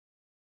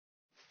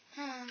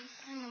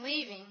I'm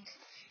leaving.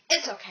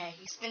 It's okay.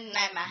 You spend the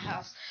night at my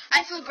house.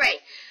 I feel great.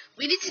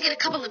 We need to get a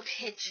couple of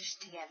pictures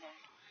together.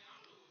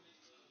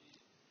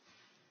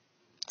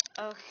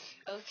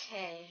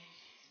 Okay.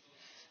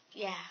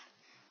 Yeah.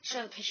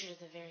 Show the pictures at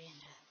the very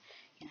end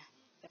of,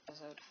 the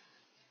episode.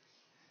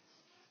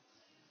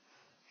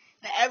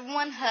 Now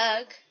everyone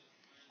hug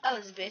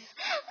Elizabeth.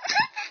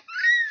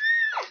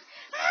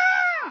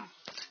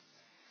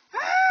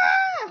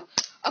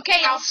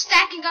 Okay, y'all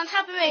stacking on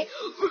top of me.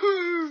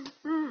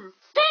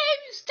 Babe,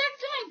 you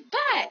stacked on my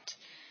butt.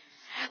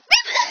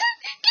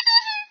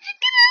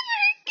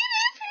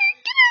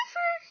 Get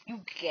over. You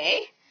gay?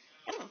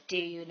 I don't dare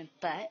you in the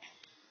butt.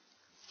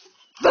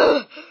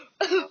 Don't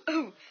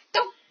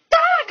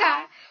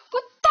daga.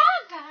 What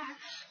daga?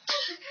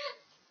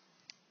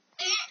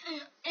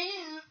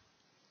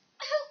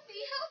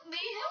 Help me.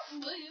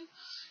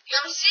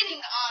 You're sitting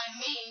on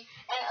me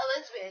and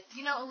Elizabeth.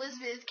 You know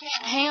Elizabeth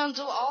can't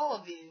handle all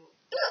of you.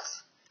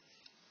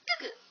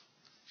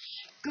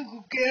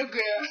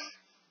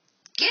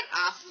 Get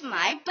off of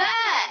my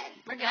butt.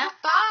 We're gonna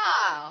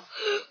fall.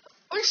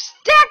 We're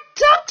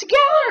stacked up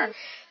together.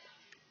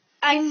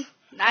 I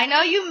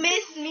know you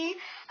miss me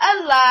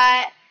a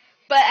lot,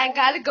 but I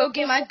gotta go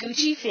get my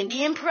Gucci,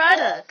 Fendi, and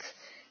product.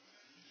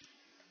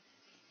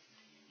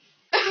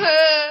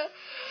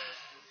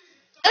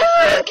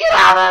 Get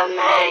off of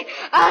me!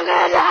 I'm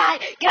gonna die!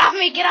 Get off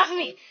me! Get off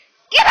me!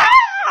 Get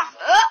off!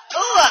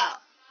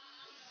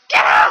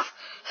 Get off!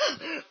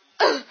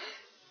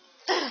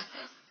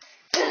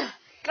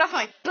 Get off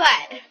my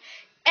butt!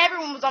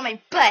 Everyone was on my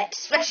butt,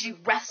 especially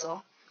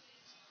Russell.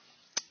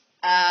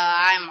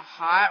 I'm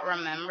hot,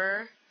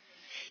 remember?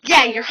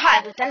 Yeah, you're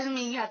hot, but that doesn't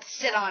mean you have to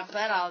sit on my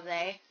butt all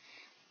day.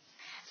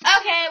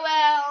 Okay,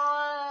 well,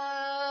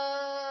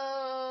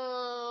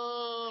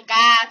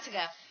 got to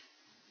go.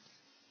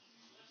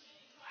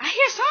 I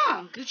hear a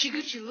song. Gucci,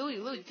 Gucci, Louis,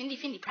 Louis, Fendi,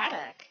 Fendi,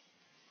 product.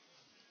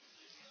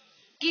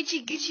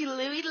 Gucci, Gucci,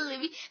 Louis,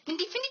 Louis,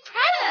 Fendi, Fendi,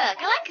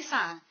 product. I like the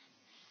song.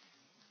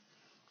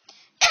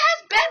 It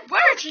has bad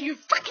words. Are you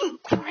fucking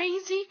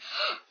crazy?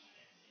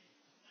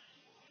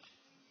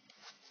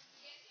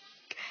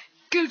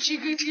 Gucci,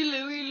 Gucci,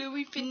 Louis,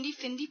 Louis, Fendi,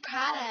 Fendi,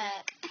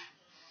 product.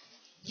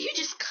 You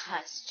just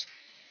cussed.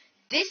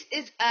 This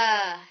is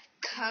a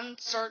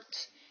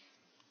concert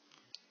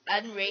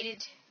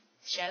unrated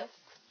show.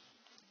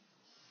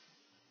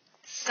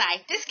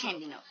 Psych, this can't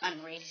be no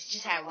unrated. It's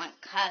just had one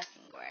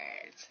cussing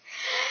words.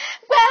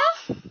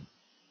 Well,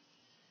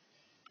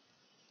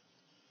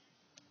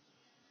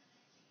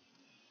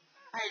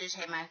 I just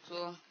hate my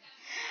school.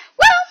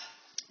 Well,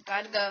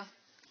 gotta go.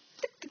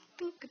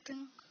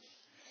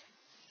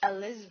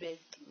 Elizabeth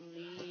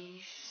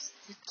leaves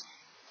the town.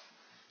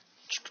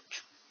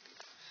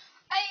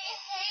 I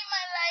hate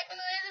my life.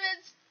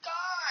 Elizabeth's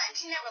gone.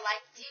 She never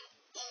liked you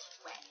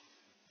anyway.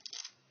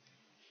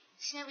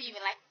 She never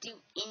even liked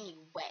you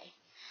anyway.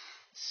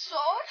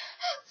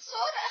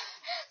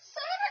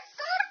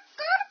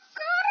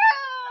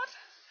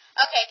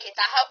 Okay, kids,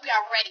 I hope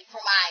y'all ready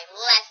for my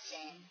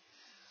lesson.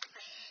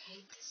 I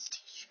hate this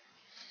teacher.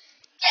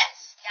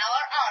 Yes, y'all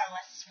are all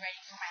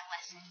ready for my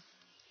lesson.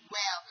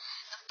 Well,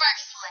 the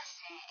first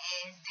lesson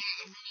is there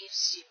is a new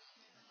student.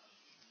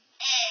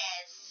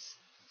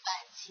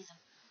 But he's a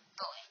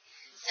boy.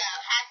 So,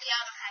 happy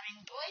y'all don't have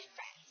any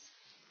boyfriends.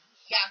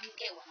 Y'all can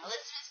get one.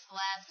 Elizabeth's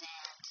left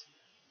and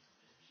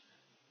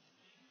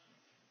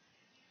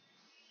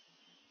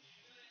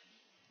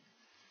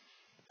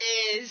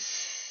is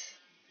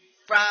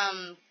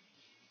from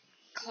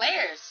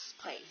Claire's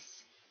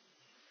place.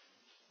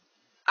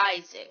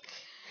 Isaac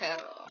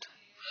Harold.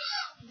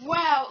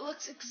 Wow, it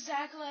looks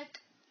exactly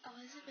like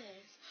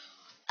Elizabeth.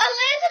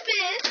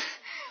 Elizabeth!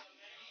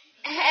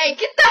 Hey,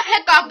 get the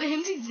heck off of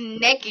him. He's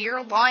naked.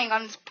 You're lying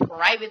on his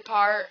private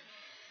part.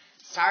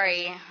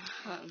 Sorry,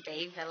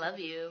 babe. I love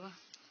you.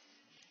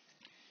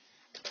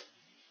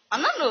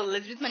 I'm not no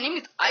Elizabeth. My name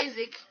is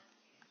Isaac.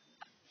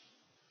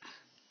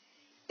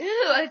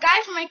 Ooh, a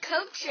guy from my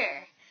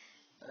culture.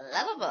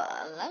 Lovable.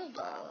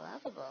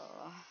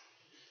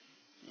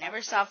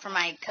 Never saw from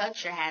my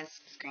culture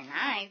has green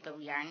eyes, but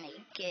we are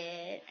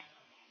naked.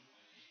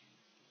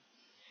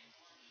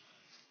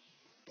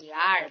 We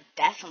are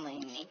definitely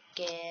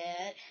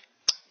naked.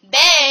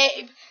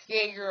 Babe!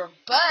 Yeah, your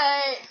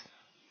butt.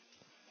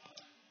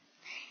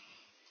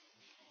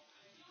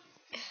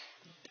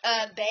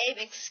 Babe,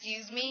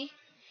 excuse me.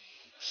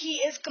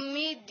 He is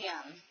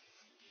comedian.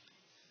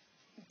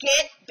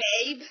 Get,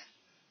 babe.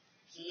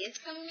 He is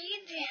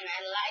comedian.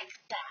 I like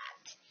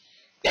that.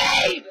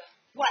 Babe!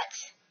 What?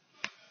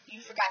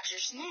 You forgot your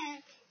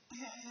snack.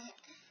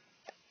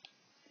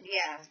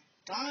 Yeah,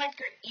 don't like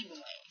her even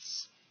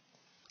ways.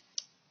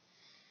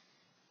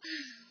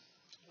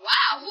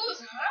 Wow, who's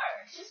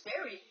her? She's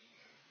very,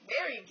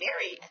 very,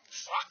 very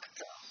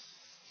attractive.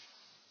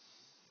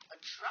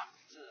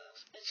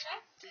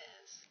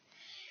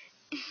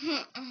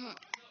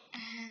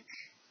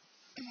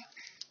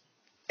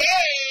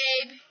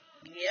 Babe,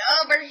 get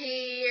over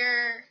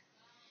here.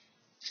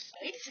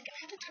 Wait a second,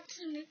 I have to talk to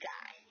the new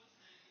guy.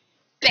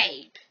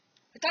 Babe,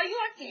 I thought you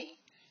liked me.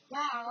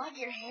 Wow, I like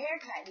your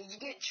haircut. Did you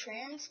get it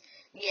trimmed?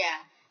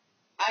 Yeah,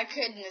 I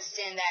couldn't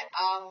stand that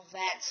all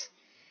that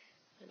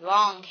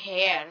long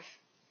hair.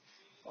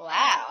 Wow,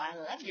 I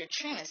love your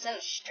trim. It's so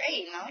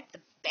straight, and I like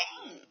the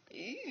bang.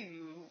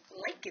 Ooh,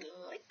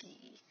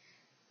 likey.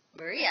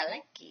 Maria,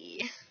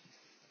 likey.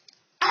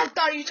 I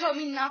thought you told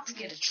me not to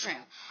get a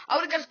trim. I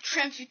would have got a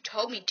trim if you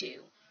told me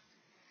to.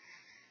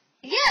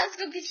 Yeah, let's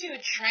go get you a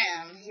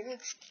trim. He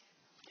looks...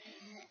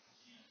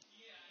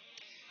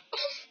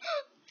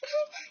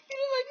 You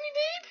don't like me,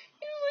 babe?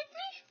 You don't like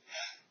me?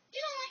 You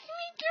don't like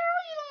me, girl?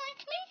 You don't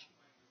like me?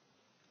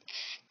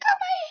 Cut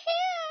my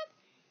head.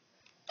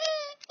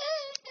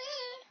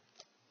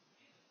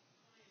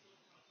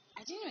 I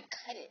didn't even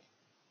cut it.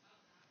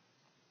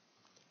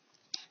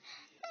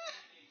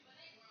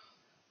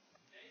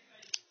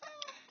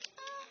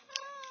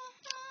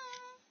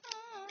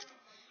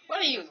 What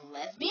are you,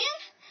 lesbian?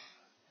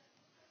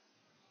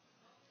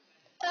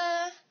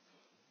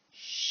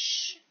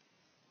 Shh.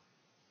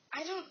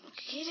 I don't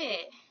get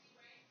it.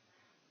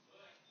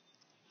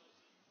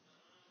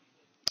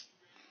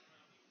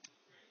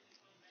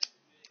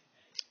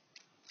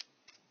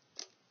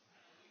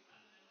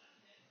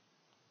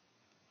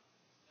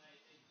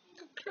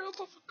 The girl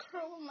with a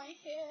curl in my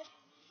hair.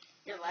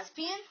 You're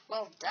lesbian?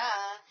 Well, duh.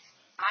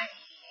 I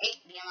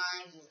hate being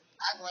lying. He's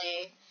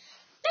ugly.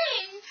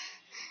 Babe,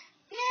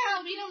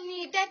 now we don't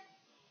need that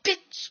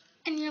bitch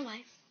in your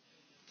life.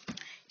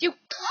 You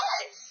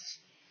cuss.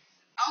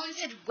 I only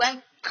said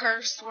one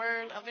curse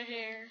word over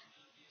here.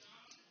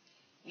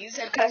 You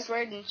said cuss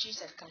word and she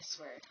said cuss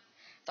word.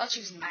 Thought she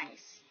was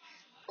nice.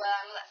 Well,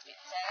 I'm a lesbian,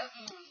 so...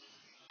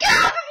 Get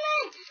off of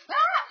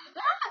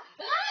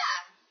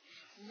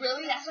me!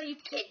 Really? That's why you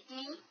picked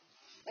me?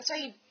 That's why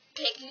you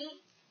picked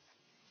me?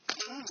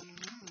 Ew!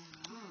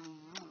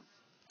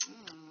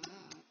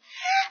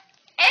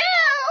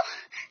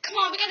 Come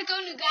on, we gotta go,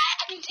 new guy.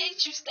 I can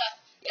teach you stuff.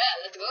 Yeah,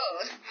 let's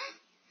go.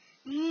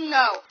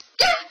 No.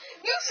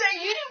 You said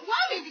you didn't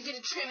want me to get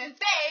a trim, and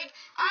babe,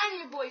 I'm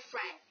your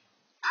boyfriend.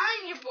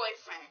 I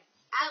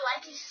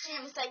like his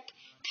trim. It's like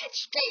pitch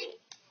straight.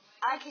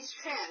 I like his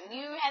trim.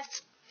 You have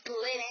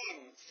split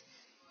ends.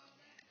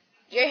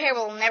 Your hair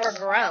will never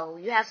grow.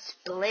 You have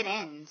split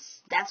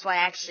ends. That's why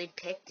I actually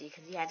picked you,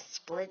 because you had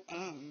split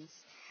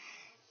ends.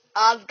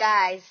 All the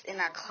guys in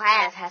our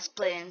class have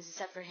split ends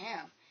except for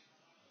him.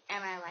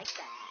 And I like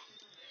that.